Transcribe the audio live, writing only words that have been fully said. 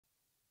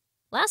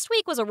Last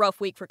week was a rough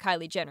week for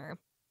Kylie Jenner.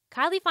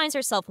 Kylie finds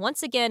herself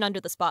once again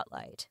under the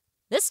spotlight.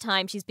 This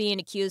time, she's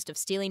being accused of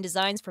stealing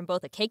designs from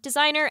both a cake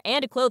designer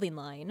and a clothing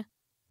line.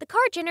 The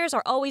Kar-Jenners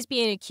are always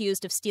being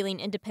accused of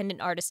stealing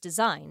independent artist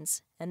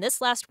designs, and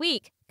this last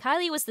week,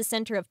 Kylie was the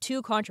center of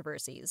two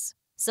controversies.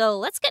 So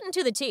let's get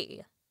into the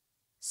tea.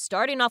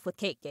 Starting off with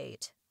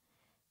Cakegate.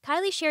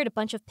 Kylie shared a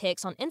bunch of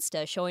pics on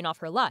Insta showing off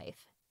her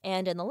life,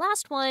 and in the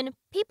last one,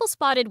 people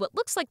spotted what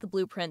looks like the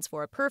blueprints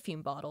for a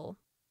perfume bottle.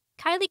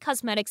 Kylie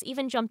Cosmetics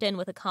even jumped in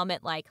with a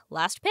comment like,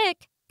 "Last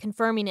pic,"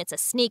 confirming it's a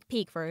sneak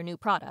peek for a new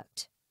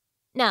product.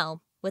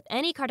 Now, with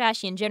any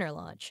Kardashian-Jenner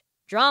launch,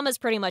 drama's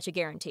pretty much a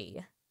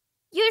guarantee.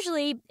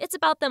 Usually, it's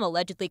about them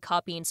allegedly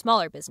copying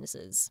smaller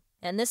businesses,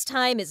 and this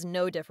time is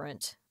no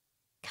different.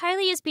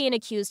 Kylie is being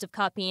accused of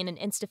copying an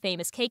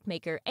Insta-famous cake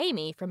maker,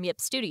 Amy, from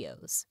Yip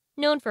Studios,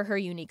 known for her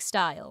unique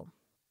style.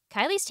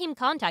 Kylie's team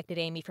contacted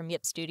Amy from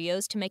Yip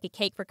Studios to make a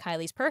cake for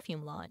Kylie's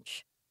perfume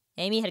launch.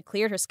 Amy had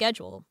cleared her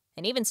schedule,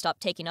 and even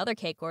stopped taking other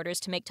cake orders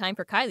to make time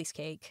for Kylie's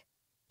cake.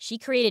 She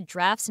created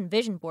drafts and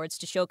vision boards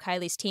to show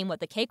Kylie's team what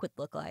the cake would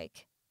look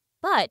like.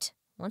 But,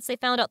 once they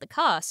found out the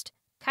cost,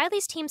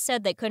 Kylie's team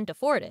said they couldn't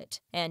afford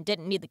it, and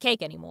didn't need the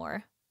cake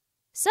anymore.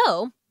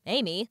 So,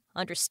 Amy,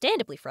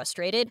 understandably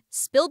frustrated,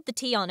 spilled the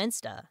tea on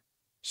Insta.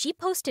 She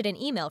posted an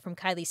email from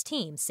Kylie's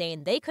team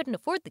saying they couldn't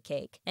afford the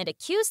cake, and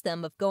accused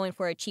them of going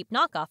for a cheap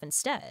knockoff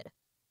instead.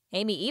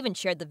 Amy even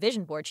shared the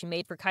vision board she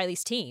made for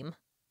Kylie's team.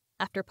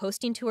 After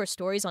posting to her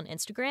stories on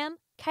Instagram,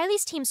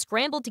 Kylie's team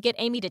scrambled to get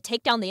Amy to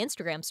take down the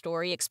Instagram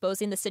story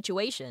exposing the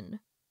situation.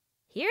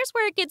 Here's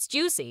where it gets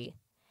juicy.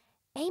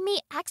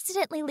 Amy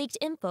accidentally leaked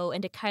info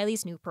into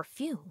Kylie's new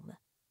perfume.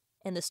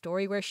 In the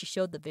story where she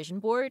showed the vision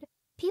board,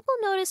 people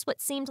noticed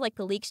what seemed like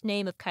the leaked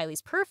name of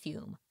Kylie's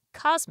perfume,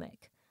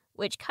 Cosmic,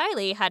 which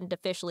Kylie hadn't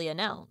officially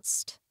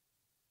announced.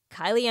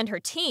 Kylie and her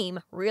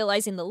team,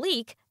 realizing the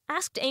leak,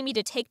 asked Amy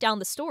to take down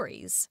the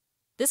stories.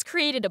 This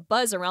created a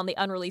buzz around the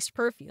unreleased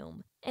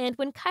perfume, and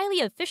when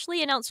Kylie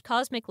officially announced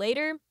Cosmic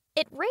later,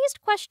 it raised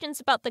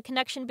questions about the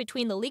connection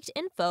between the leaked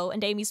info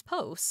and Amy's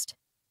post.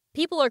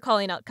 People are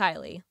calling out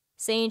Kylie,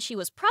 saying she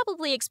was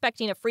probably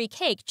expecting a free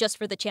cake just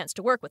for the chance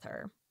to work with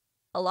her.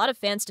 A lot of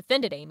fans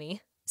defended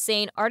Amy,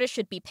 saying artists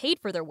should be paid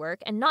for their work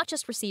and not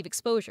just receive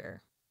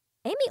exposure.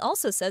 Amy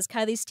also says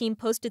Kylie's team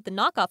posted the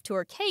knockoff to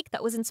her cake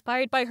that was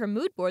inspired by her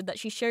mood board that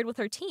she shared with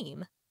her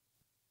team.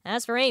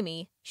 As for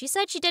Amy, she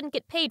said she didn't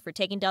get paid for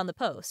taking down the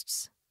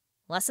posts.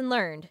 Lesson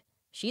learned.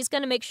 She's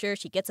gonna make sure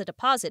she gets a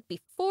deposit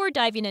before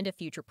diving into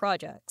future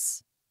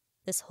projects.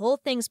 This whole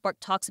thing sparked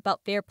talks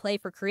about fair play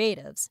for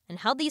creatives and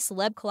how these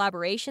celeb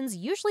collaborations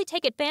usually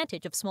take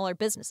advantage of smaller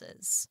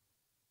businesses.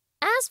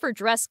 As for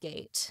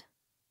Dressgate,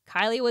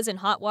 Kylie was in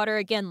hot water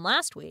again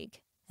last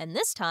week, and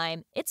this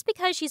time it's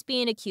because she's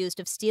being accused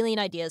of stealing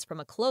ideas from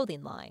a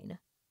clothing line.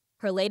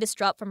 Her latest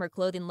drop from her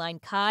clothing line,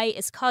 Kai,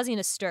 is causing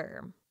a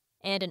stir,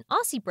 and an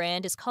Aussie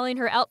brand is calling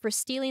her out for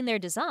stealing their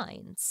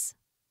designs.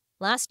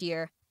 Last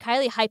year,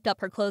 Kylie hyped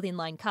up her clothing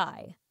line,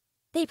 Kai.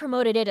 They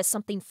promoted it as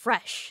something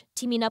fresh,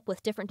 teaming up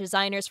with different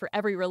designers for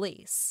every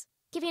release,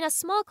 giving us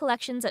small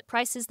collections at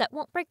prices that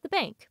won't break the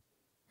bank.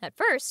 At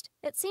first,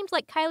 it seemed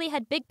like Kylie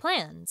had big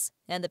plans,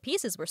 and the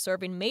pieces were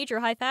serving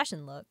major high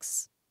fashion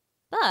looks.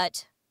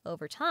 But,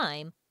 over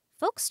time,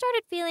 folks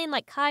started feeling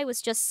like Kai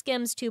was just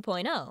Skims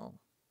 2.0.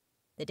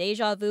 The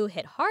deja vu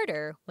hit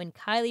harder when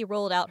Kylie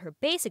rolled out her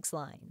Basics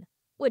line,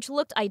 which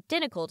looked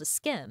identical to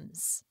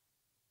Skims.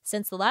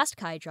 Since the last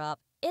Kai drop,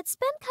 it's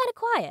been kinda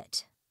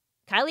quiet.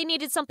 Kylie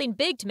needed something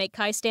big to make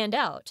Kai stand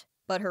out,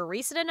 but her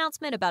recent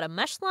announcement about a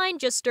mesh line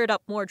just stirred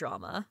up more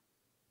drama.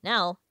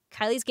 Now,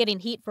 Kylie's getting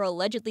heat for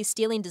allegedly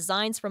stealing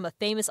designs from a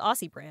famous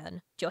Aussie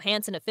brand,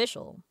 Johansson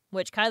Official,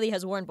 which Kylie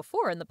has worn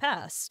before in the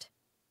past.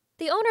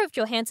 The owner of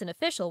Johansson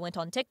Official went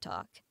on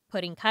TikTok,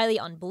 putting Kylie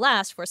on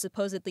blast for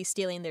supposedly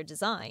stealing their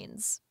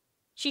designs.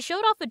 She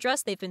showed off a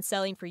dress they've been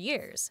selling for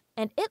years,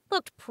 and it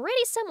looked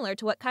pretty similar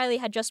to what Kylie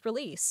had just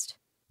released.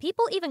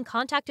 People even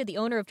contacted the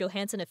owner of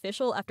Johansson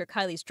Official after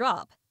Kylie's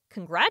drop,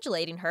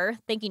 congratulating her,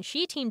 thinking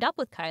she teamed up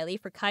with Kylie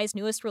for Kai's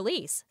newest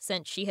release,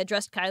 since she had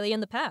dressed Kylie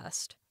in the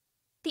past.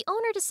 The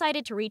owner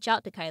decided to reach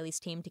out to Kylie's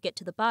team to get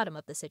to the bottom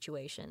of the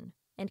situation,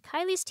 and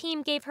Kylie's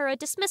team gave her a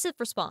dismissive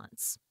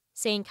response,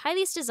 saying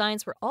Kylie's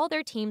designs were all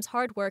their team's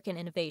hard work and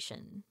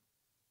innovation.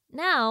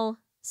 Now,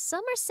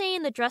 some are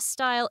saying the dress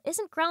style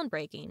isn't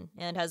groundbreaking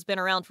and has been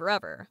around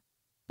forever,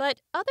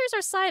 but others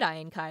are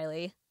side-eyeing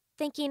Kylie,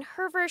 thinking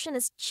her version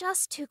is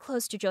just too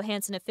close to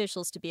Johansson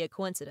Official's to be a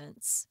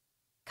coincidence.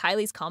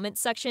 Kylie's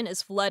comments section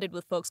is flooded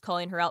with folks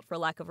calling her out for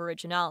lack of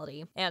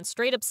originality and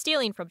straight up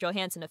stealing from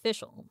Johansson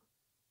Official.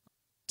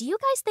 Do you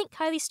guys think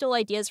Kylie stole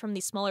ideas from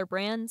these smaller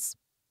brands?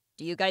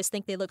 Do you guys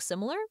think they look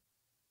similar?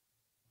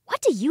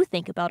 What do you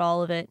think about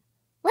all of it?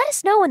 Let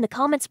us know in the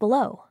comments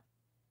below.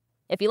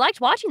 If you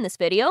liked watching this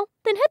video,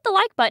 then hit the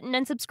like button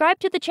and subscribe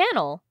to the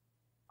channel.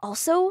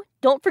 Also,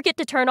 don't forget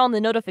to turn on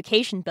the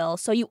notification bell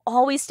so you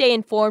always stay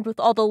informed with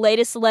all the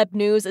latest celeb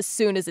news as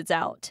soon as it's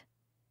out.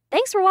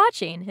 Thanks for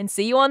watching, and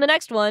see you on the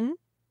next one!